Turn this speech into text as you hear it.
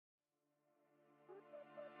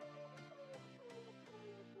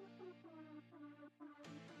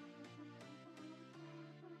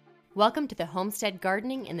Welcome to the Homestead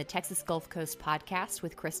Gardening in the Texas Gulf Coast podcast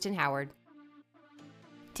with Kristen Howard.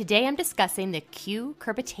 Today I'm discussing the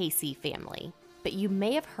Cucurbitacea family, but you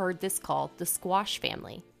may have heard this called the squash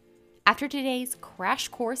family. After today's crash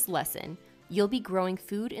course lesson, you'll be growing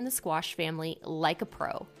food in the squash family like a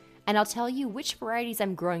pro, and I'll tell you which varieties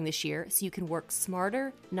I'm growing this year so you can work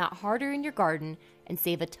smarter, not harder in your garden and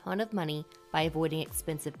save a ton of money by avoiding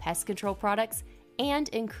expensive pest control products and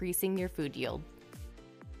increasing your food yield.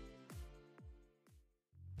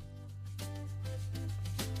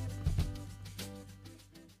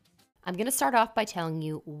 I'm going to start off by telling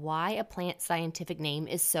you why a plant's scientific name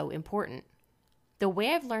is so important. The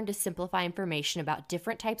way I've learned to simplify information about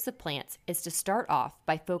different types of plants is to start off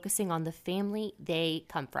by focusing on the family they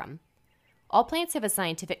come from. All plants have a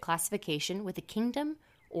scientific classification with a kingdom,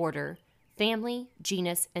 order, family,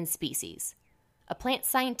 genus, and species. A plant's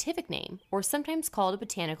scientific name, or sometimes called a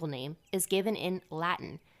botanical name, is given in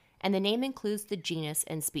Latin, and the name includes the genus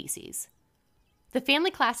and species. The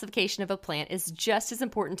family classification of a plant is just as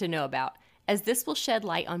important to know about, as this will shed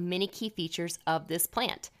light on many key features of this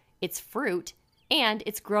plant, its fruit, and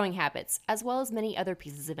its growing habits, as well as many other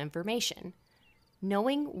pieces of information.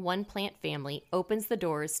 Knowing one plant family opens the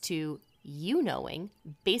doors to you knowing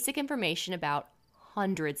basic information about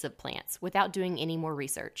hundreds of plants without doing any more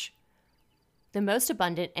research. The most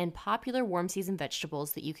abundant and popular warm season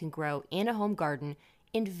vegetables that you can grow in a home garden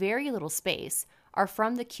in very little space are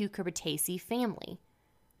from the Cucurbitacea family.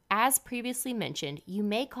 As previously mentioned, you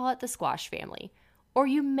may call it the squash family, or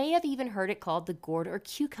you may have even heard it called the gourd or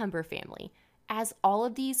cucumber family, as all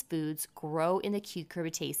of these foods grow in the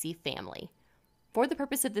Cucurbitacea family. For the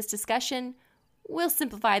purpose of this discussion, we'll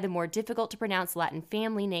simplify the more difficult to pronounce Latin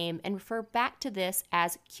family name and refer back to this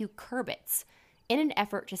as cucurbits, in an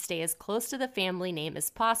effort to stay as close to the family name as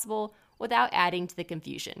possible without adding to the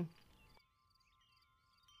confusion.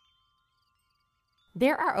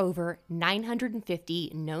 There are over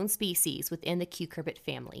 950 known species within the cucurbit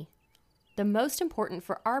family. The most important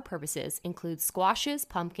for our purposes include squashes,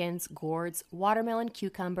 pumpkins, gourds, watermelon,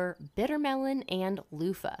 cucumber, bittermelon, and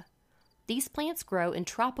loofah. These plants grow in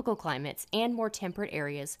tropical climates and more temperate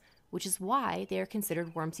areas, which is why they are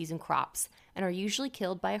considered warm season crops and are usually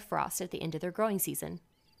killed by a frost at the end of their growing season.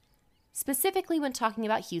 Specifically when talking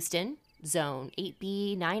about Houston, Zone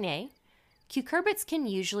 8B, 9A, cucurbits can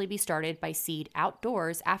usually be started by seed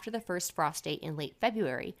outdoors after the first frost date in late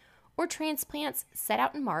February, or transplants set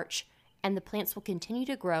out in March, and the plants will continue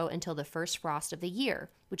to grow until the first frost of the year,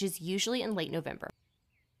 which is usually in late November.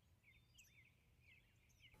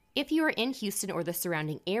 If you are in Houston or the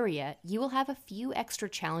surrounding area, you will have a few extra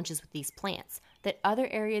challenges with these plants that other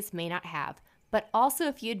areas may not have, but also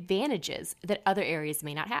a few advantages that other areas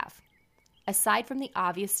may not have. Aside from the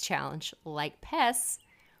obvious challenge, like pests,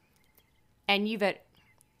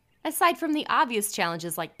 Aside from the obvious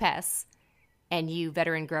challenges like pests, and you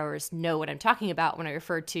veteran growers know what I'm talking about when I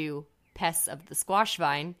refer to pests of the squash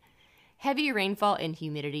vine, heavy rainfall and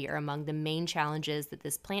humidity are among the main challenges that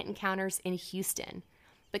this plant encounters in Houston,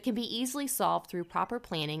 but can be easily solved through proper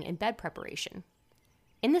planning and bed preparation.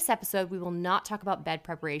 In this episode, we will not talk about bed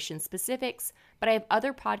preparation specifics, but I have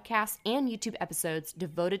other podcasts and YouTube episodes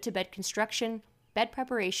devoted to bed construction, bed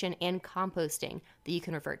preparation, and composting that you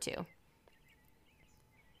can refer to.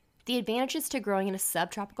 The advantages to growing in a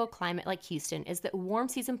subtropical climate like Houston is that warm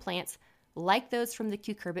season plants, like those from the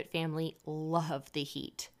cucurbit family, love the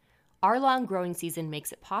heat. Our long growing season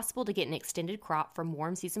makes it possible to get an extended crop from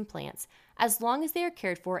warm season plants as long as they are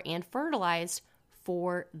cared for and fertilized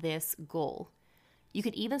for this goal. You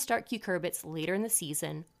could even start cucurbits later in the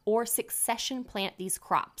season or succession plant these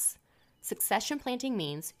crops. Succession planting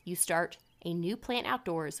means you start a new plant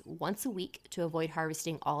outdoors once a week to avoid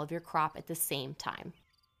harvesting all of your crop at the same time.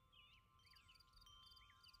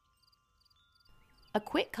 A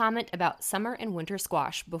quick comment about summer and winter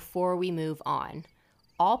squash before we move on.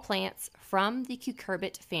 All plants from the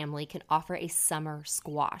cucurbit family can offer a summer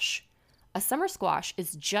squash. A summer squash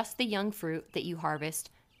is just the young fruit that you harvest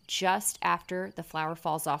just after the flower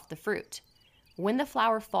falls off the fruit. When the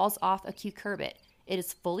flower falls off a cucurbit, it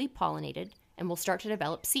is fully pollinated and will start to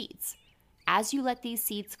develop seeds. As you let these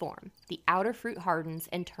seeds form, the outer fruit hardens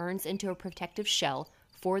and turns into a protective shell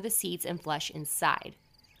for the seeds and flesh inside.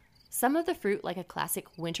 Some of the fruit, like a classic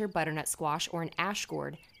winter butternut squash or an ash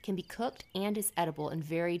gourd, can be cooked and is edible and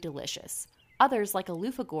very delicious. Others, like a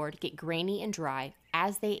loofah gourd, get grainy and dry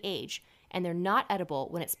as they age, and they're not edible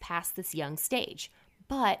when it's past this young stage.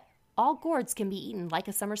 But all gourds can be eaten like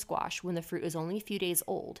a summer squash when the fruit is only a few days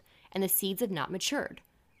old and the seeds have not matured.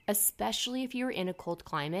 especially if you're in a cold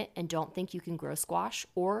climate and don't think you can grow squash,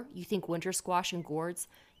 or you think winter squash and gourds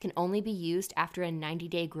can only be used after a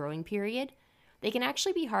 90-day growing period. They can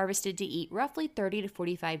actually be harvested to eat roughly 30 to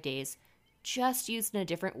 45 days, just used in a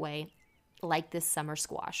different way, like this summer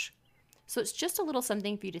squash. So it's just a little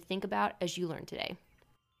something for you to think about as you learn today.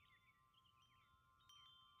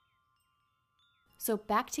 So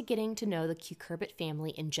back to getting to know the cucurbit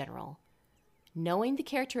family in general. Knowing the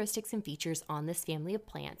characteristics and features on this family of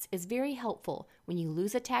plants is very helpful when you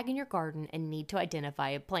lose a tag in your garden and need to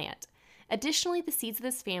identify a plant. Additionally, the seeds of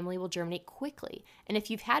this family will germinate quickly, and if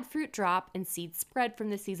you've had fruit drop and seeds spread from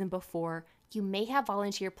the season before, you may have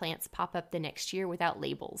volunteer plants pop up the next year without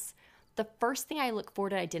labels. The first thing I look for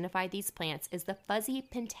to identify these plants is the fuzzy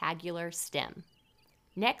pentagular stem.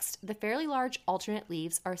 Next, the fairly large alternate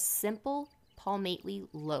leaves are simple palmately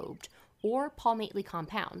lobed or palmately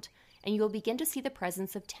compound, and you will begin to see the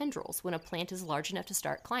presence of tendrils when a plant is large enough to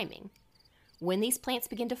start climbing. When these plants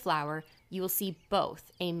begin to flower, you will see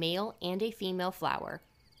both a male and a female flower,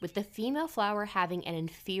 with the female flower having an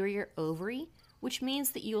inferior ovary, which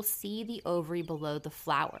means that you'll see the ovary below the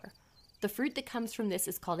flower. The fruit that comes from this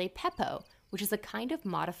is called a pepo, which is a kind of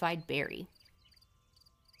modified berry.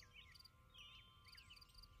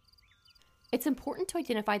 It's important to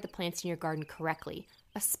identify the plants in your garden correctly,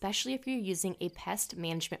 especially if you're using a pest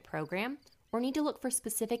management program or need to look for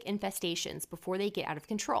specific infestations before they get out of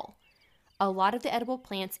control. A lot of the edible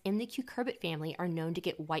plants in the cucurbit family are known to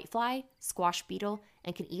get whitefly, squash beetle,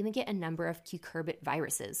 and can even get a number of cucurbit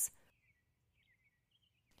viruses.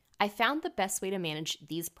 I found the best way to manage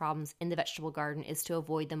these problems in the vegetable garden is to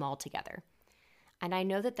avoid them altogether. And I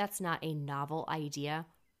know that that's not a novel idea,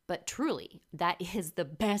 but truly, that is the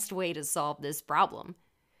best way to solve this problem.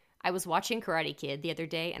 I was watching Karate Kid the other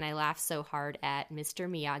day and I laughed so hard at Mr.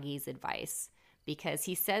 Miyagi's advice because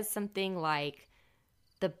he says something like,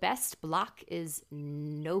 "The best block is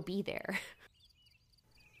no be there."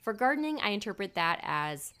 For gardening, I interpret that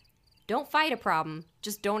as, don't fight a problem,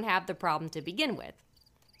 just don't have the problem to begin with.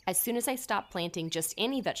 As soon as I stopped planting just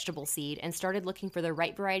any vegetable seed and started looking for the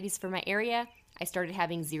right varieties for my area, I started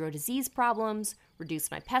having zero disease problems, reduced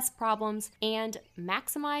my pest problems, and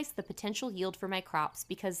maximized the potential yield for my crops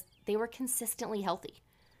because they were consistently healthy.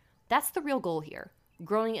 That's the real goal here,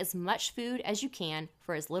 growing as much food as you can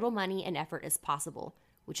for as little money and effort as possible,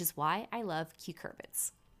 which is why I love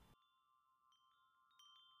cucurbits.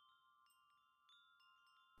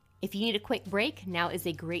 If you need a quick break, now is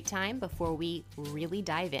a great time before we really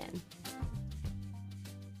dive in.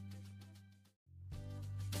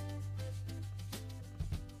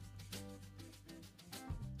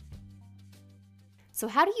 So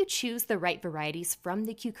how do you choose the right varieties from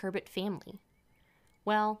the cucurbit family?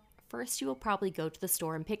 Well, first you will probably go to the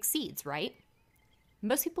store and pick seeds, right?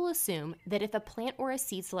 Most people assume that if a plant or a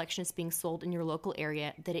seed selection is being sold in your local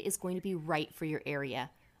area, that it is going to be right for your area.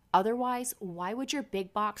 Otherwise, why would your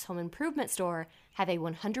big box home improvement store have a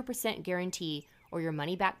 100% guarantee or your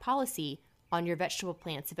money-back policy on your vegetable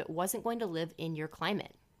plants if it wasn't going to live in your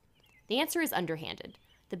climate? The answer is underhanded.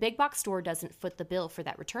 The big box store doesn't foot the bill for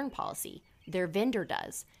that return policy. Their vendor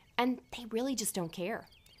does, and they really just don't care.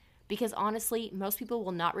 Because honestly, most people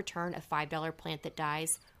will not return a $5 plant that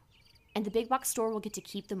dies, and the big box store will get to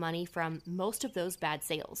keep the money from most of those bad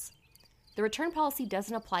sales. The return policy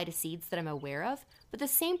doesn't apply to seeds that I'm aware of, but the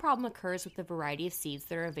same problem occurs with the variety of seeds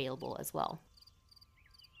that are available as well.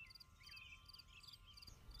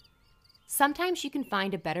 Sometimes you can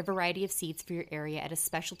find a better variety of seeds for your area at a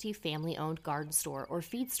specialty family-owned garden store or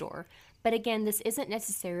feed store, but again, this isn't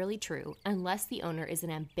necessarily true unless the owner is an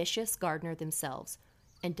ambitious gardener themselves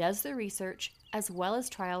and does the research as well as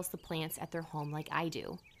trials the plants at their home like I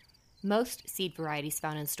do. Most seed varieties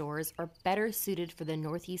found in stores are better suited for the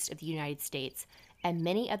northeast of the United States, and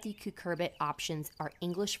many of the cucurbit options are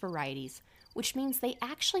English varieties, which means they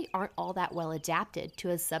actually aren't all that well adapted to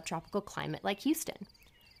a subtropical climate like Houston.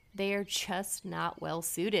 They are just not well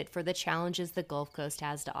suited for the challenges the Gulf Coast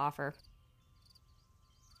has to offer.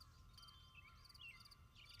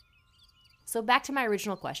 So back to my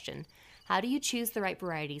original question. How do you choose the right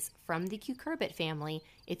varieties from the cucurbit family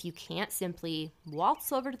if you can't simply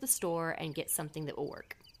waltz over to the store and get something that will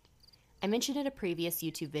work? I mentioned in a previous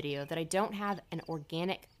YouTube video that I don't have an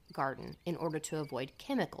organic garden in order to avoid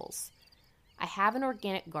chemicals. I have an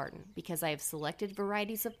organic garden because I have selected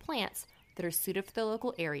varieties of plants that are suited for the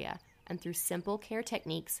local area, and through simple care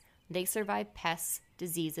techniques, they survive pests,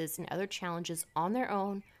 diseases, and other challenges on their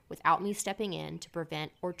own without me stepping in to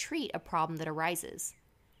prevent or treat a problem that arises.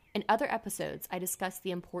 In other episodes, I discussed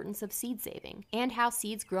the importance of seed saving and how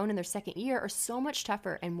seeds grown in their second year are so much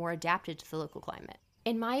tougher and more adapted to the local climate.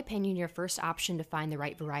 In my opinion, your first option to find the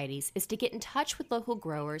right varieties is to get in touch with local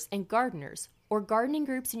growers and gardeners or gardening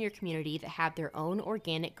groups in your community that have their own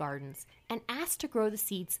organic gardens and ask to grow the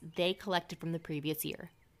seeds they collected from the previous year.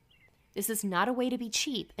 This is not a way to be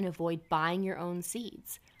cheap and avoid buying your own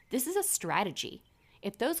seeds. This is a strategy.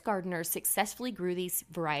 If those gardeners successfully grew these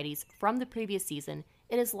varieties from the previous season,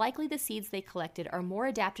 it is likely the seeds they collected are more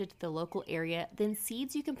adapted to the local area than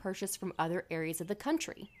seeds you can purchase from other areas of the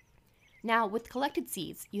country. Now, with collected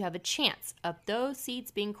seeds, you have a chance of those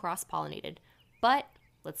seeds being cross-pollinated, but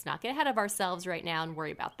let's not get ahead of ourselves right now and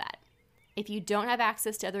worry about that. If you don't have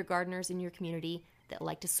access to other gardeners in your community that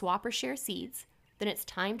like to swap or share seeds, then it's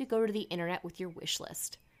time to go to the internet with your wish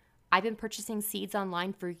list. I've been purchasing seeds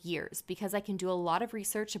online for years because I can do a lot of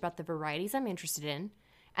research about the varieties I'm interested in,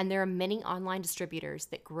 and there are many online distributors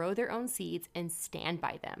that grow their own seeds and stand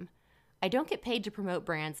by them. I don't get paid to promote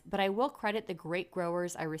brands, but I will credit the great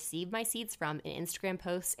growers I receive my seeds from in Instagram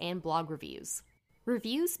posts and blog reviews.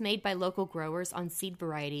 Reviews made by local growers on seed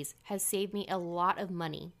varieties has saved me a lot of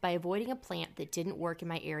money by avoiding a plant that didn't work in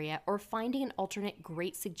my area or finding an alternate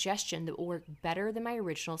great suggestion that will work better than my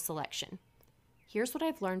original selection. Here's what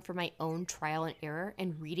I've learned from my own trial and error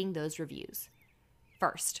and reading those reviews.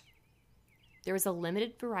 First, there is a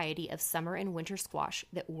limited variety of summer and winter squash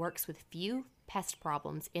that works with few pest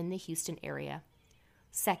problems in the Houston area.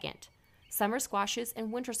 Second, summer squashes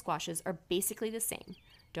and winter squashes are basically the same.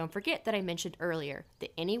 Don't forget that I mentioned earlier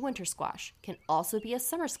that any winter squash can also be a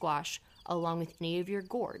summer squash along with any of your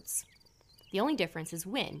gourds. The only difference is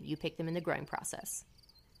when you pick them in the growing process.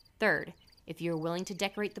 Third, if you're willing to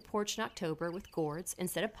decorate the porch in October with gourds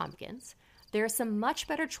instead of pumpkins, there are some much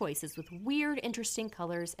better choices with weird, interesting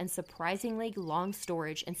colors and surprisingly long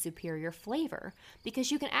storage and superior flavor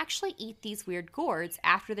because you can actually eat these weird gourds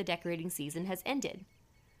after the decorating season has ended.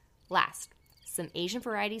 Last, some Asian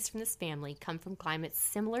varieties from this family come from climates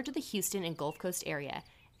similar to the Houston and Gulf Coast area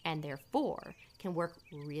and therefore can work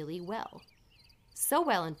really well. So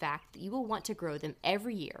well, in fact, that you will want to grow them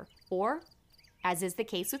every year, or, as is the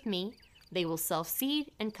case with me, they will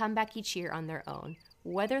self-seed and come back each year on their own,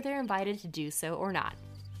 whether they're invited to do so or not.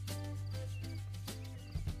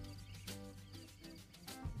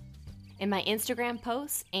 In my Instagram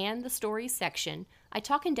posts and the stories section, I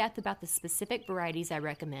talk in depth about the specific varieties I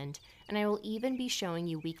recommend, and I will even be showing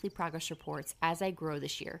you weekly progress reports as I grow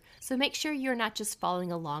this year. So make sure you're not just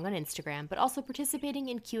following along on Instagram, but also participating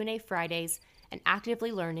in Q&A Fridays and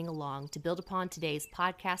actively learning along to build upon today's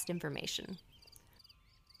podcast information.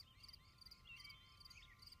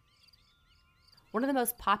 One of the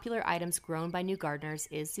most popular items grown by new gardeners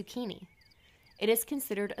is zucchini. It is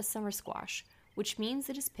considered a summer squash, which means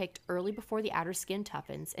it is picked early before the outer skin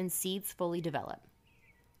toughens and seeds fully develop.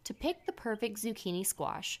 To pick the perfect zucchini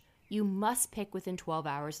squash, you must pick within 12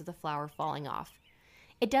 hours of the flower falling off.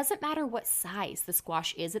 It doesn't matter what size the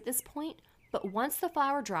squash is at this point, but once the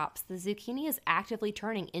flower drops, the zucchini is actively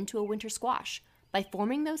turning into a winter squash by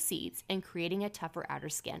forming those seeds and creating a tougher outer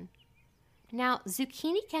skin. Now,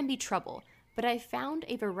 zucchini can be trouble, but I found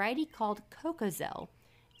a variety called Cucurbitacea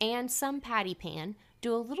and some patty pan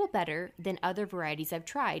do a little better than other varieties I've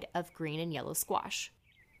tried of green and yellow squash.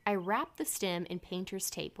 I wrap the stem in painter's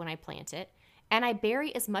tape when I plant it, and I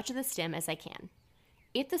bury as much of the stem as I can.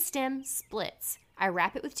 If the stem splits, I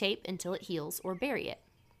wrap it with tape until it heals or bury it.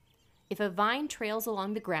 If a vine trails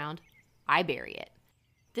along the ground, I bury it.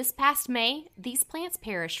 This past May, these plants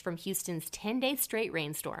perished from Houston's 10-day straight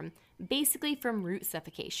rainstorm, basically from root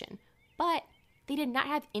suffocation. But they did not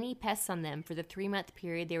have any pests on them for the 3-month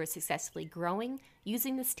period they were successfully growing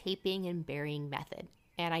using this taping and burying method.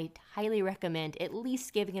 And I highly recommend at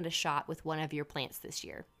least giving it a shot with one of your plants this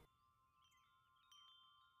year.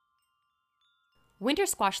 Winter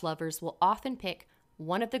squash lovers will often pick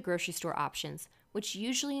one of the grocery store options, which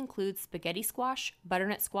usually includes spaghetti squash,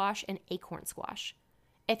 butternut squash, and acorn squash.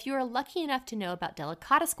 If you are lucky enough to know about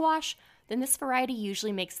delicata squash, then this variety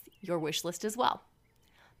usually makes your wish list as well.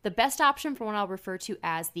 The best option for what I'll refer to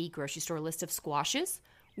as the grocery store list of squashes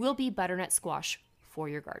will be butternut squash for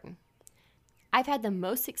your garden. I've had the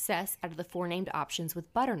most success out of the 4 named options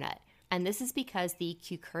with butternut, and this is because the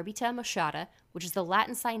Cucurbitacea moschata, which is the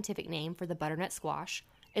Latin scientific name for the butternut squash,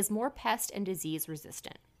 is more pest and disease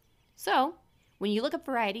resistant. So, when you look up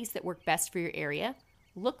varieties that work best for your area,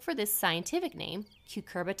 look for this scientific name,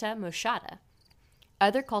 Cucurbitacea moschata.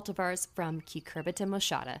 Other cultivars from Cucurbitacea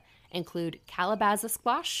moschata include calabaza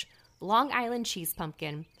squash, Long Island cheese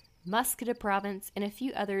pumpkin, Musca de Provence, and a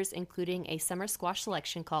few others, including a summer squash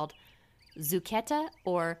selection called Zucchetta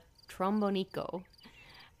or Trombonico.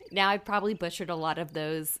 Now, I've probably butchered a lot of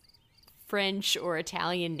those French or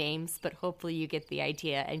Italian names, but hopefully you get the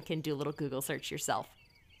idea and can do a little Google search yourself.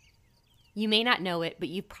 You may not know it, but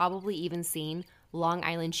you've probably even seen Long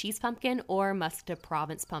Island cheese pumpkin or Musc de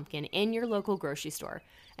Provence pumpkin in your local grocery store.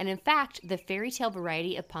 And in fact, the fairy tale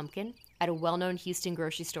variety of pumpkin at a well-known Houston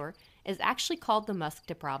grocery store is actually called the Musc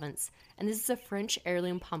de Provence, and this is a French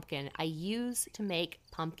heirloom pumpkin I use to make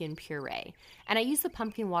pumpkin puree. And I use the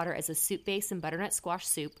pumpkin water as a soup base in butternut squash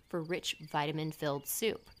soup for rich vitamin-filled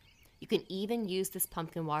soup. You can even use this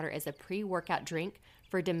pumpkin water as a pre-workout drink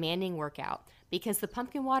for a demanding workout because the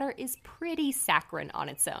pumpkin water is pretty saccharine on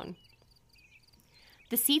its own.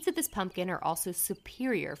 The seeds of this pumpkin are also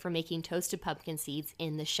superior for making toasted pumpkin seeds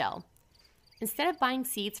in the shell. Instead of buying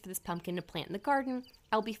seeds for this pumpkin to plant in the garden,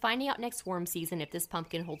 I'll be finding out next worm season if this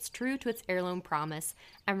pumpkin holds true to its heirloom promise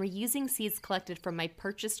and reusing seeds collected from my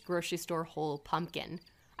purchased grocery store whole pumpkin.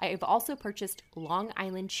 I have also purchased Long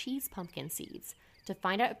Island cheese pumpkin seeds to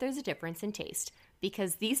find out if there's a difference in taste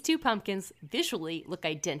because these two pumpkins visually look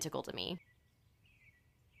identical to me.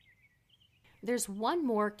 There's one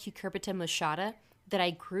more Cucurbita moschata that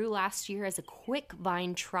I grew last year as a quick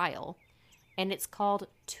vine trial, and it's called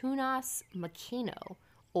Tunas Makino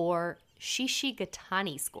or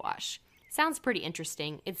Shishigatani squash. Sounds pretty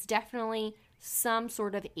interesting. It's definitely some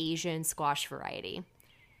sort of Asian squash variety.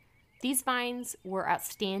 These vines were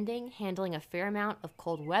outstanding, handling a fair amount of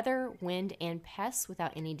cold weather, wind, and pests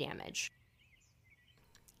without any damage.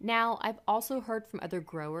 Now, I've also heard from other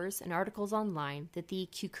growers and articles online that the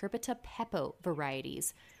Cucurbita pepo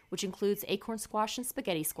varieties, which includes acorn squash and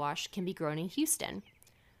spaghetti squash, can be grown in Houston.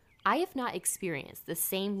 I have not experienced the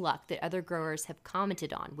same luck that other growers have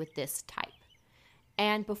commented on with this type.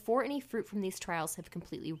 And before any fruit from these trials have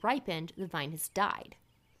completely ripened, the vine has died.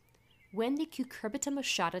 When the Cucurbita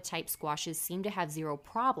moschata type squashes seem to have zero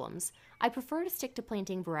problems, I prefer to stick to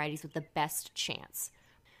planting varieties with the best chance.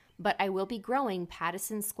 But I will be growing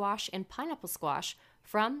Pattison squash and pineapple squash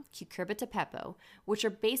from Cucurbita pepo, which are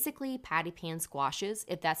basically patty pan squashes,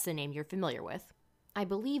 if that's the name you're familiar with. I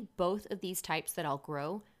believe both of these types that I'll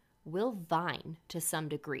grow will vine to some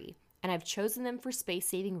degree, and I've chosen them for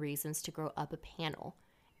space-saving reasons to grow up a panel.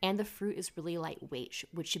 And the fruit is really lightweight,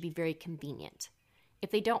 which should be very convenient. If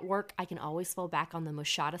they don't work, I can always fall back on the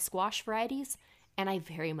moschata squash varieties, and I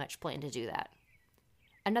very much plan to do that.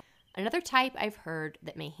 Another type I've heard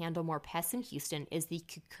that may handle more pests in Houston is the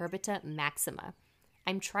Cucurbita maxima.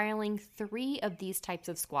 I'm trialing 3 of these types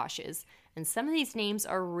of squashes, and some of these names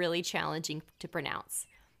are really challenging to pronounce.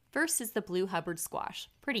 First is the blue Hubbard squash,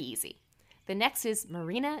 pretty easy. The next is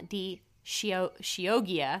Marina di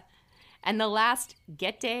Chioggia, and the last,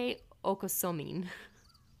 Gete Okosomin.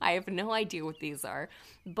 I have no idea what these are,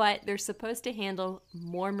 but they're supposed to handle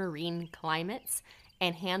more marine climates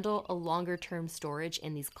and handle a longer-term storage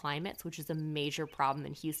in these climates, which is a major problem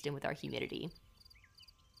in Houston with our humidity.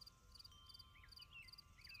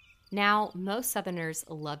 Now, most Southerners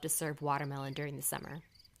love to serve watermelon during the summer.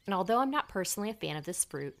 And although I'm not personally a fan of this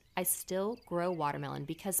fruit, I still grow watermelon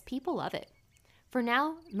because people love it. For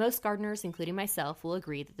now, most gardeners, including myself, will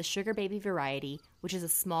agree that the Sugar Baby variety, which is a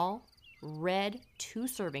small, red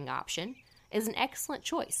 2-serving option, is an excellent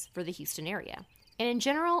choice for the Houston area. And in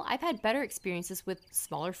general, I've had better experiences with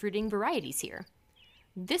smaller fruiting varieties here.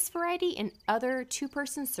 This variety and other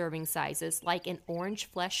 2-person serving sizes, like an orange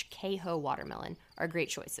flesh Keho watermelon, are great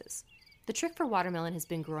choices. The trick for watermelon has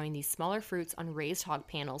been growing these smaller fruits on raised hog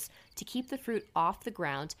panels to keep the fruit off the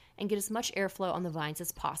ground and get as much airflow on the vines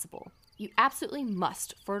as possible. You absolutely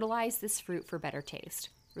must fertilize this fruit for better taste.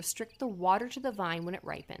 Restrict the water to the vine when it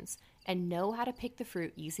ripens, and know how to pick the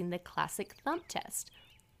fruit using the classic thump test,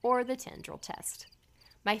 or the tendril test.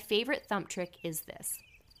 My favorite thump trick is this.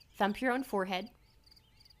 Thump your own forehead,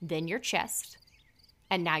 then your chest,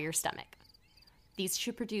 and now your stomach. These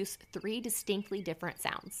should produce 3 distinctly different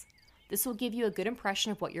sounds. This will give you a good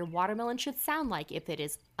impression of what your watermelon should sound like if it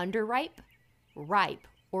is underripe, ripe,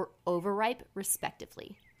 or overripe,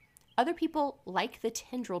 respectively. Other people like the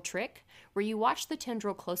tendril trick, where you watch the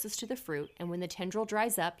tendril closest to the fruit, and when the tendril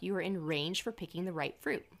dries up, you are in range for picking the right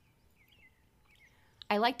fruit.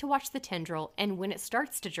 I like to watch the tendril, and when it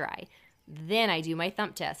starts to dry, then I do my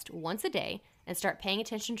thump test once a day and start paying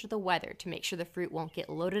attention to the weather to make sure the fruit won't get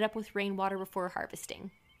loaded up with rainwater before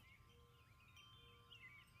harvesting.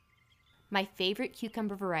 My favorite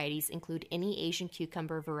cucumber varieties include any Asian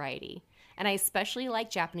cucumber variety, and I especially like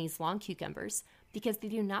Japanese long cucumbers because they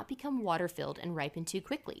do not become water-filled and ripen too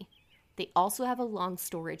quickly. They also have a long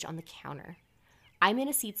storage on the counter. I'm in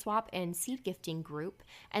a seed swap and seed gifting group,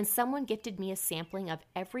 and someone gifted me a sampling of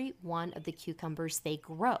every one of the cucumbers they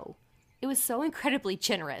grow. It was so incredibly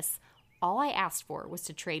generous. all I asked for was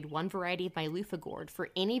to trade one variety of my loofah gourd for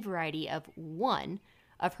any variety of one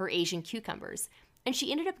of her Asian cucumbers, and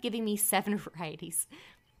she ended up giving me 7 varieties.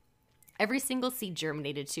 Every single seed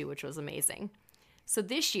germinated too, which was amazing. So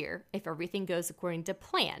this year, if everything goes according to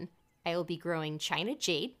plan, I will be growing China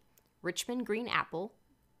Jade, Richmond Green Apple,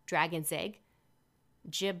 Dragon's Egg,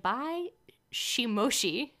 Jibai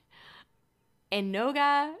Shimoshi,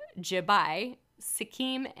 Enoga Jibai,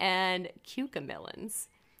 Sikkim, and Cucamelons.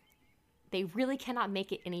 They really cannot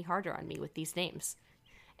make it any harder on me with these names.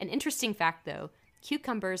 An interesting fact, though,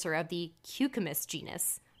 cucumbers are of the Cucumis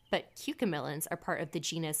genus, but cucamelons are part of the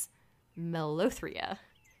genus Melothria,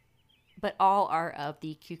 but all are of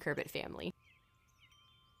the cucurbit family.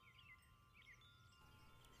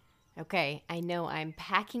 Okay, I know I'm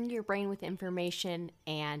packing your brain with information,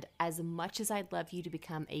 and as much as I'd love you to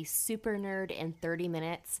become a super nerd in 30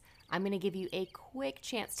 minutes, I'm going to give you a quick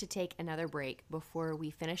chance to take another break before we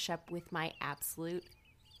finish up with my absolute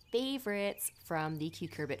favorites from the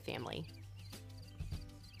cucurbit family.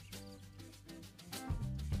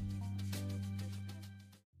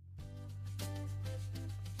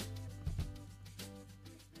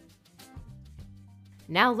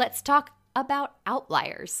 Now let's talk about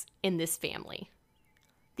outliers in this family.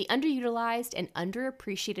 The underutilized and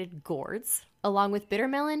underappreciated gourds, along with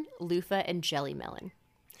bittermelon, loofah, and jelly melon.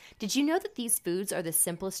 Did you know that these foods are the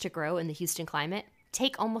simplest to grow in the Houston climate,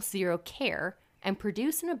 take almost zero care, and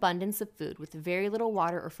produce an abundance of food with very little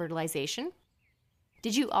water or fertilization?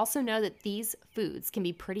 Did you also know that these foods can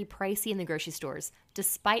be pretty pricey in the grocery stores,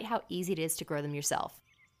 despite how easy it is to grow them yourself?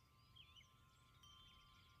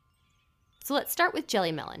 So let's start with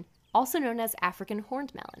jelly melon, also known as African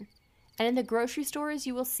horned melon. And in the grocery stores,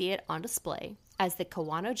 you will see it on display as the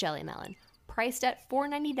Kawano jelly melon, priced at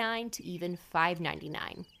 $4.99 to even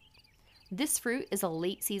 $5.99. This fruit is a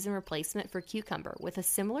late season replacement for cucumber with a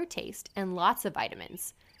similar taste and lots of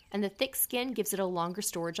vitamins, and the thick skin gives it a longer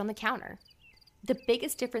storage on the counter. The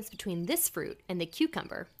biggest difference between this fruit and the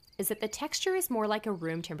cucumber is that the texture is more like a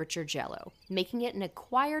room temperature Jell-O, making it an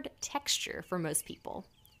acquired texture for most people.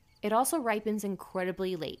 It also ripens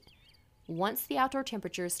incredibly late, once the outdoor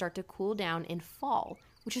temperatures start to cool down in fall,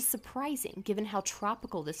 which is surprising given how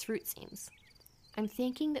tropical this fruit seems. I'm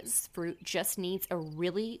thinking that this fruit just needs a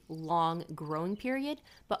really long growing period,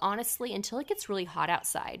 but honestly, until it gets really hot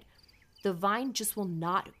outside, the vine just will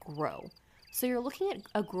not grow. So you're looking at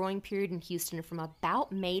a growing period in Houston from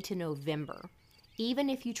about May to November,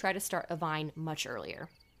 even if you try to start a vine much earlier.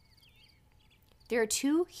 There are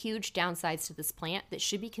 2 huge downsides to this plant that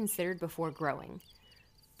should be considered before growing.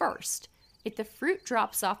 First, if the fruit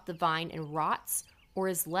drops off the vine and rots or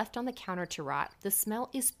is left on the counter to rot, the smell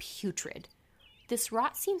is putrid. This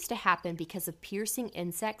rot seems to happen because of piercing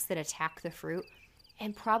insects that attack the fruit,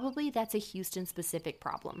 and probably that's a Houston-specific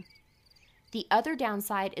problem. The other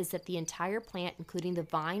downside is that the entire plant, including the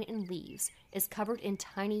vine and leaves, is covered in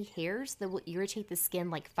tiny hairs that will irritate the skin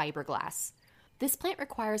like fiberglass. This plant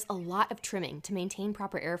requires a lot of trimming to maintain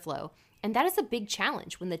proper airflow, and that is a big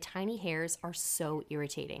challenge when the tiny hairs are so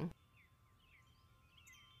irritating.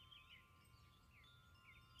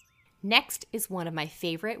 Next is one of my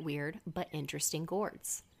favorite weird but interesting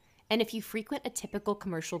gourds. And if you frequent a typical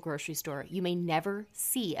commercial grocery store, you may never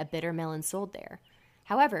see a bitter melon sold there.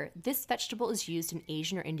 However, this vegetable is used in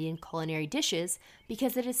Asian or Indian culinary dishes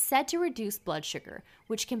because it is said to reduce blood sugar,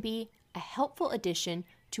 which can be a helpful addition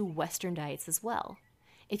to Western diets as well.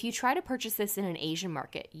 If you try to purchase this in an Asian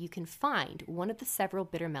market, you can find one of the several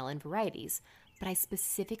bitter melon varieties, but I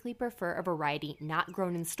specifically prefer a variety not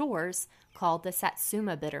grown in stores called the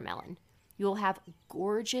Satsuma bitter melon. You will have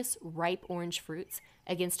gorgeous ripe orange fruits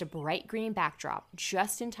against a bright green backdrop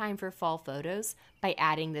just in time for fall photos by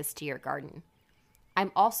adding this to your garden.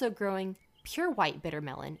 I'm also growing pure white bitter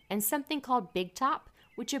melon and something called Big Top,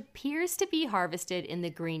 which appears to be harvested in the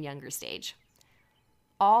green younger stage.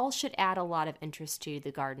 All should add a lot of interest to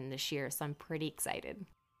the garden this year, so I'm pretty excited.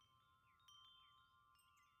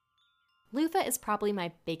 Loofah is probably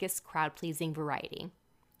my biggest crowd-pleasing variety.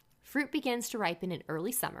 Fruit begins to ripen in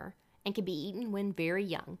early summer and can be eaten when very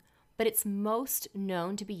young, but it's most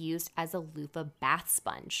known to be used as a loofah bath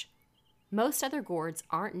sponge. Most other gourds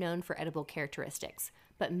aren't known for edible characteristics,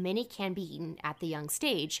 but many can be eaten at the young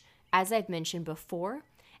stage, as I've mentioned before,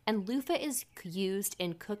 and loofah is used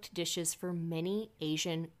in cooked dishes for many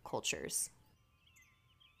Asian cultures.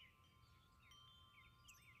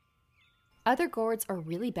 Other gourds are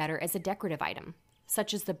really better as a decorative item,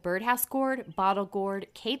 such as the birdhouse gourd, bottle gourd,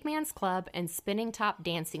 caveman's club, and spinning top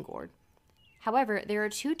dancing gourd. However, there are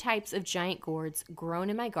 2 types of giant gourds grown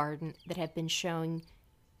in my garden that have been showing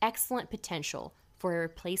excellent potential for a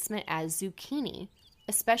replacement as zucchini,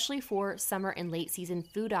 especially for summer and late season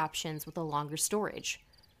food options with a longer storage.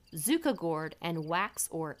 Zucca gourd and wax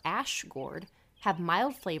or ash gourd have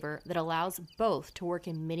mild flavor that allows both to work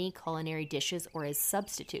in many culinary dishes or as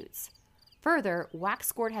substitutes. Further,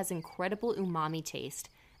 wax gourd has incredible umami taste,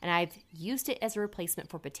 and I've used it as a replacement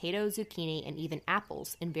for potato, zucchini, and even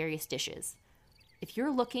apples in various dishes. If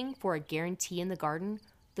you're looking for a guarantee in the garden,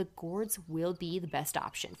 the gourds will be the best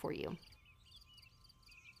option for you.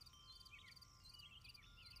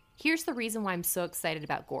 Here's the reason why I'm so excited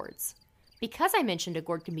about gourds. Because I mentioned a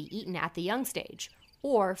gourd can be eaten at the young stage,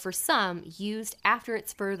 or for some, used after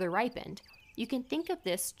it's further ripened, you can think of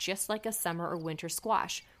this just like a summer or winter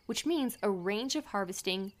squash, which means a range of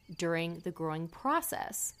harvesting during the growing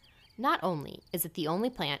process. Not only is it the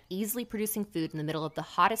only plant easily producing food in the middle of the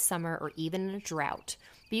hottest summer or even in a drought,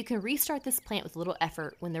 but you can restart this plant with little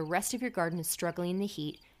effort when the rest of your garden is struggling in the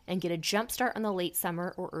heat and get a jump start on the late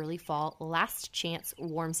summer or early fall last chance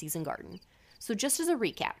warm season garden. So just as a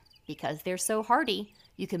recap, because they're so hardy,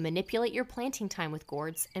 you can manipulate your planting time with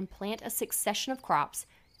gourds and plant a succession of crops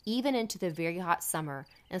even into the very hot summer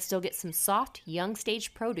and still get some soft, young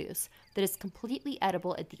stage produce that is completely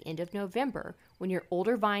edible at the end of November when your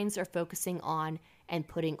older vines are focusing on and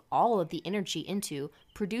putting all of the energy into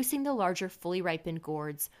producing the larger fully ripened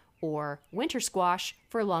gourds or winter squash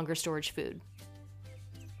for longer storage food.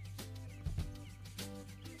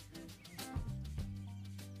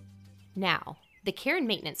 Now, the care and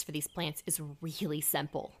maintenance for these plants is really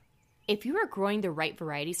simple. If you are growing the right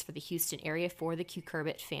varieties for the Houston area for the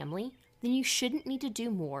cucurbit family, then you shouldn't need to do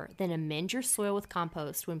more than amend your soil with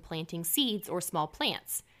compost when planting seeds or small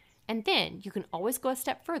plants. And then you can always go a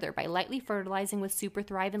step further by lightly fertilizing with Super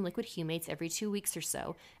Thrive and liquid humates every 2 weeks or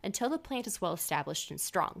so until the plant is well established and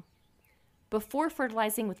strong. Before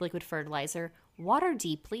fertilizing with liquid fertilizer, water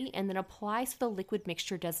deeply and then apply so the liquid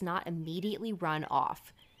mixture does not immediately run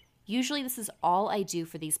off. Usually this is all I do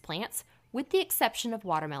for these plants, with the exception of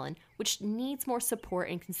watermelon, which needs more support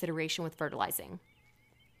and consideration with fertilizing.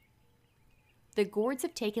 The gourds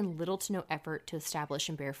have taken little to no effort to establish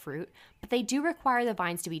and bear fruit, but they do require the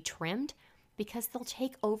vines to be trimmed because they'll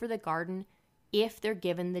take over the garden if they're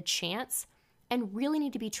given the chance and really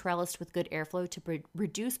need to be trellised with good airflow to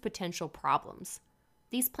reduce potential problems.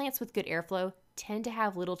 These plants with good airflow tend to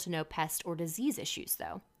have little to no pest or disease issues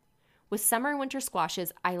though. With summer and winter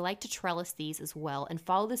squashes, I like to trellis these as well and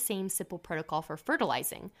follow the same simple protocol for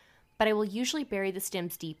fertilizing, but I will usually bury the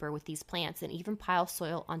stems deeper with these plants and even pile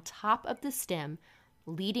soil on top of the stem,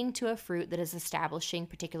 leading to a fruit that is establishing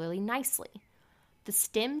particularly nicely. The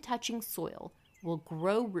stem touching soil will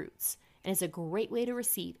grow roots and is a great way to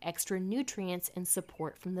receive extra nutrients and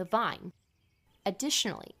support from the vine.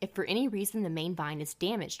 Additionally, if for any reason the main vine is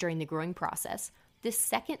damaged during the growing process, this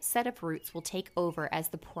second set of roots will take over as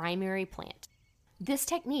the primary plant. This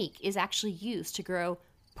technique is actually used to grow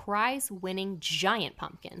prize-winning giant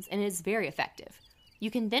pumpkins and is very effective.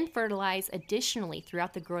 You can then fertilize additionally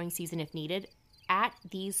throughout the growing season if needed at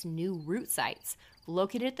these new root sites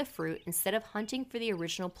located at the fruit instead of hunting for the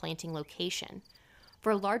original planting location.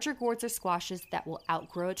 For larger gourds or squashes that will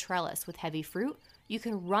outgrow a trellis with heavy fruit, you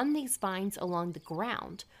can run these vines along the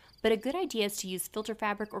ground, but a good idea is to use filter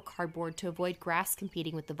fabric or cardboard to avoid grass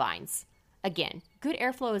competing with the vines. Again, good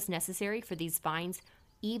airflow is necessary for these vines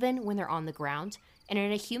even when they're on the ground, and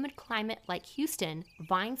in a humid climate like Houston,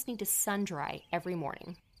 vines need to sun dry every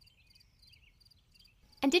morning.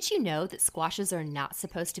 And did you know that squashes are not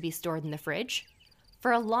supposed to be stored in the fridge?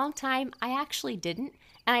 For a long time, I actually didn't,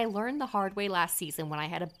 and I learned the hard way last season when I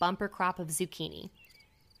had a bumper crop of zucchini.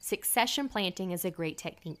 Succession planting is a great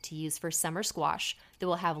technique to use for summer squash that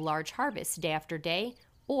will have large harvests day after day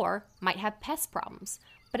or might have pest problems,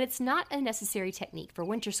 but it's not a necessary technique for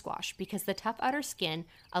winter squash because the tough outer skin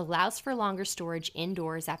allows for longer storage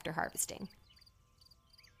indoors after harvesting.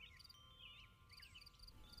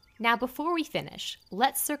 Now before we finish,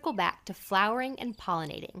 let's circle back to flowering and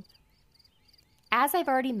pollinating. As I've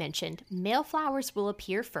already mentioned, male flowers will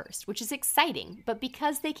appear first, which is exciting, but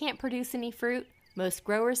because they can't produce any fruit, most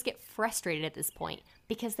growers get frustrated at this point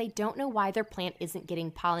because they don't know why their plant isn't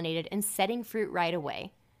getting pollinated and setting fruit right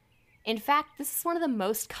away. In fact, this is one of the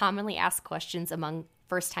most commonly asked questions among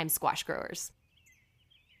first-time squash growers.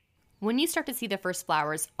 When you start to see the first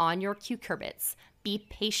flowers on your cucurbits, be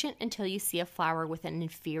patient until you see a flower with an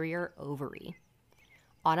inferior ovary.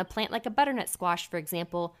 On a plant like a butternut squash, for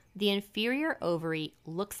example, the inferior ovary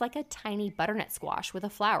looks like a tiny butternut squash with a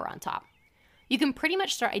flower on top. You can pretty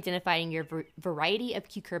much start identifying your variety of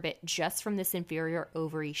cucurbit just from this inferior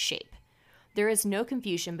ovary shape. There is no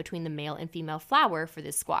confusion between the male and female flower for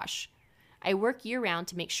this squash. I work year-round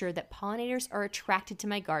to make sure that pollinators are attracted to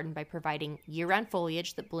my garden by providing year-round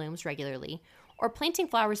foliage that blooms regularly, or planting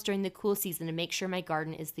flowers during the cool season to make sure my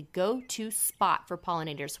garden is the go-to spot for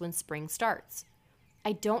pollinators when spring starts.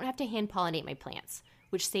 I don't have to hand-pollinate my plants,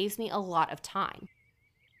 which saves me a lot of time.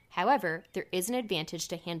 However, there is an advantage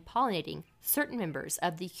to hand-pollinating certain members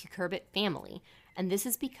of the cucurbit family, and this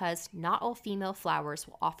is because not all female flowers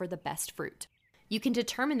will offer the best fruit. You can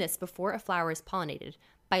determine this before a flower is pollinated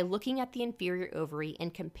by looking at the inferior ovary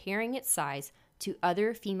and comparing its size to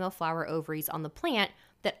other female flower ovaries on the plant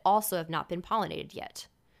that also have not been pollinated yet.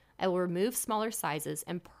 I will remove smaller sizes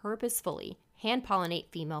and purposefully hand-pollinate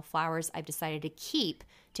female flowers I've decided to keep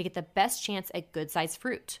to get the best chance at good-sized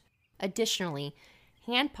fruit. Additionally,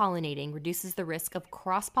 hand-pollinating reduces the risk of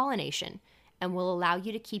cross-pollination and will allow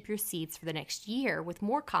you to keep your seeds for the next year with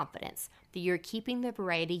more confidence that you're keeping the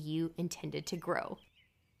variety you intended to grow.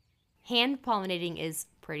 Hand-pollinating is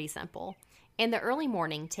pretty simple. In the early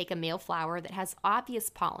morning, take a male flower that has obvious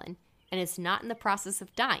pollen and is not in the process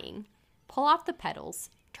of dying, pull off the petals,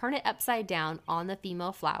 turn it upside down on the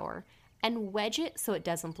female flower, and wedge it so it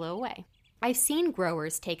doesn't blow away. I've seen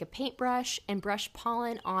growers take a paintbrush and brush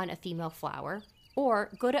pollen on a female flower, or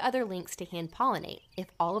go to other links to hand-pollinate if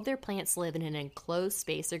all of their plants live in an enclosed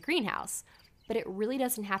space or greenhouse. But it really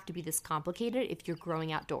doesn't have to be this complicated if you're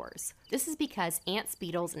growing outdoors. This is because ants,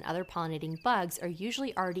 beetles, and other pollinating bugs are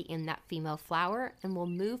usually already in that female flower and will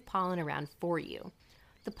move pollen around for you.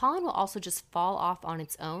 The pollen will also just fall off on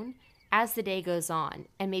its own as the day goes on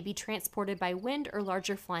and may be transported by wind or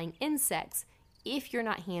larger flying insects if you're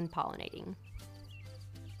not hand-pollinating.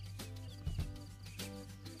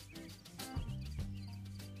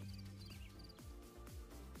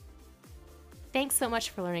 Thanks so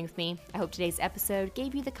much for learning with me. I hope today's episode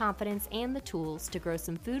gave you the confidence and the tools to grow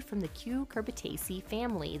some food from the Cucurbitacea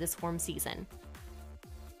family this warm season.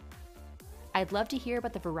 I'd love to hear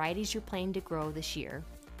about the varieties you're planning to grow this year.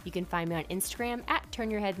 You can find me on Instagram at Turn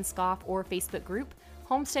Your Head and Scoff or Facebook group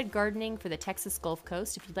Homestead Gardening for the Texas Gulf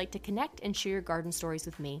Coast if you'd like to connect and share your garden stories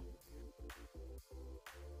with me.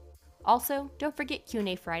 Also, don't forget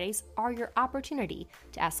Q&A Fridays are your opportunity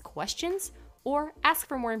to ask questions or ask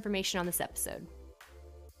for more information on this episode.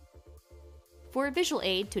 For a visual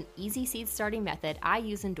aid to an easy seed starting method I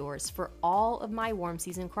use indoors for all of my warm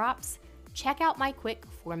season crops, check out my quick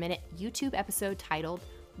 4-minute YouTube episode titled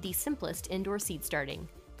The Simplest Indoor Seed Starting.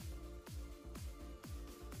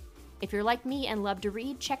 If you're like me and love to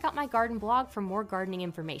read, check out my garden blog for more gardening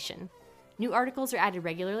information. New articles are added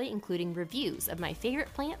regularly, including reviews of my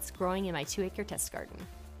favorite plants growing in my 2-acre test garden.